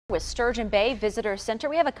with Sturgeon Bay Visitor Center.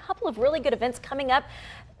 We have a couple of really good events coming up.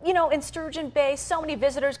 You know, in Sturgeon Bay, so many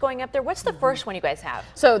visitors going up there. What's the first one you guys have?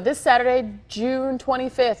 So this Saturday, June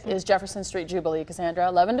 25th, is Jefferson Street Jubilee, Cassandra,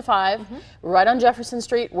 11 to 5, right on Jefferson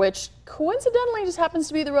Street, which coincidentally just happens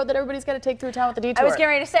to be the road that everybody's got to take through town with the detour. I was getting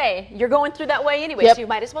ready to say, you're going through that way anyway, Yep. so you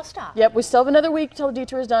might as well stop. Yep, we still have another week till the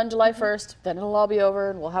detour is done, July 1st. Then it'll all be over,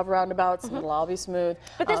 and we'll have roundabouts, and it'll all be smooth.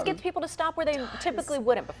 But this gets people to stop where they typically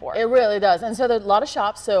wouldn't before. It really does. And so there's a lot of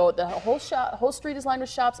shops. So the whole street is lined with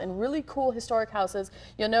shops and really cool historic houses.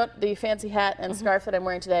 You'll note the fancy hat and scarf that I'm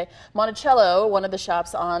wearing today. Monticello, one of the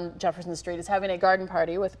shops on Jefferson Street, is having a garden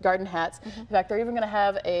party with garden hats. In fact, they're even going to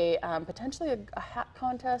have a potentially a hat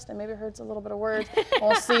contest, and maybe it hurts a little bit of words.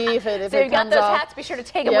 We'll see if it, so it you got comes those off. hats, be sure to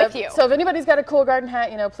take them with you. So if anybody's got a cool garden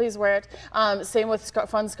hat, you know, please wear it. Same with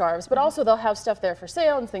fun scarves, but also they'll have stuff there for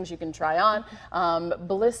sale and things you can try on.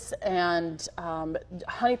 Bliss and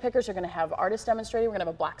Honey Pickers are going to have artists demonstrating. We're going to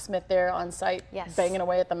have a blacksmith there on site, banging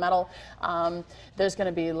away at the metal. There's going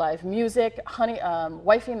to be live music.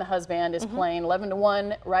 Wifey and the Husband is playing 11 to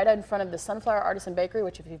 1 right in front of the Sunflower Artisan Bakery,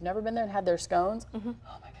 which if you've never been there and had their scones, oh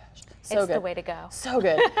my gosh, so it's good. the way to go. So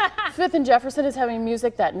good. 5th and Jefferson is having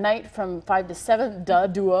music that night from 5 to 7,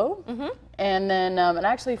 duo. And then, and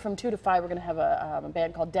actually from 2 to 5, we're going to have a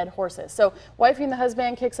band called Dead Horses. So Wifey and the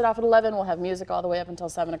Husband kicks it off at 11. We'll have music all the way up until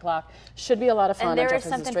 7 o'clock. Should be a lot of fun. And there on is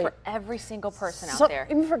Jefferson something Street. for every single person out there.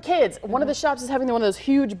 Even for kids. One of the shops is having one of those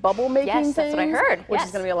huge bubble making things. That's what I heard. Which is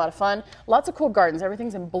going to be a lot of fun. Lots of cool gardens.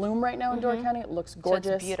 Everything's in bloom right now in Door County. It looks gorgeous.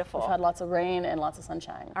 So it's beautiful. We've had lots of rain and lots of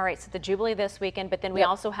sunshine. All right, so the Jubilee this weekend, but then we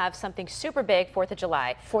also have something super big, 4th of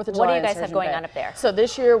July. 4th of July. What do you guys have going on up there? So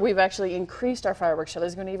this year we've actually increased our fireworks show.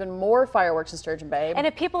 There's going to be even more fireworks in Sturgeon Bay. And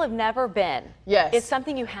if people have never been, it's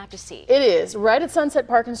something you have to see. It is. Right at Sunset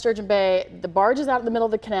Park in Sturgeon Bay. The barge is out in the middle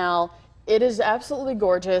of the canal. It is absolutely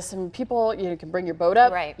gorgeous, and people, you can bring your boat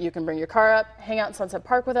up, you can bring your car up, hang out in Sunset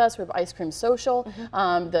Park with us. We have ice cream social.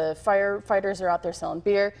 The firefighters are out there selling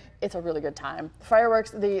beer. It's a really good time.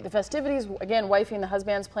 Fireworks, the festivities, again, Wifey and the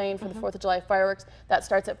Husband's playing for the 4th of July fireworks. That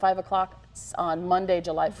starts at 5 o'clock on Monday,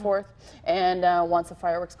 July 4th. And once the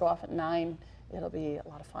fireworks go off at 9, it'll be a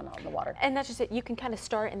lot of fun out in the water. And that's just it. You can kind of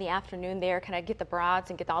start in the afternoon there, kind of get the broads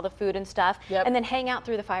and get all the food and stuff, and then hang out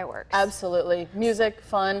through the fireworks. Absolutely. Music,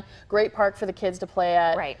 fun, great park for the kids to play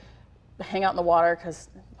at. Hang out in the water because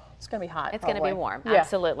it's going to be hot. It's going to be warm.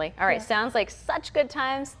 Absolutely. All right. Sounds like such good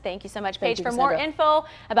times. Thank you so much, Paige. For more info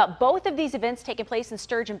about both of these events taking place in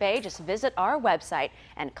Sturgeon Bay, just visit our website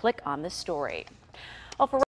and click on the story. Well, for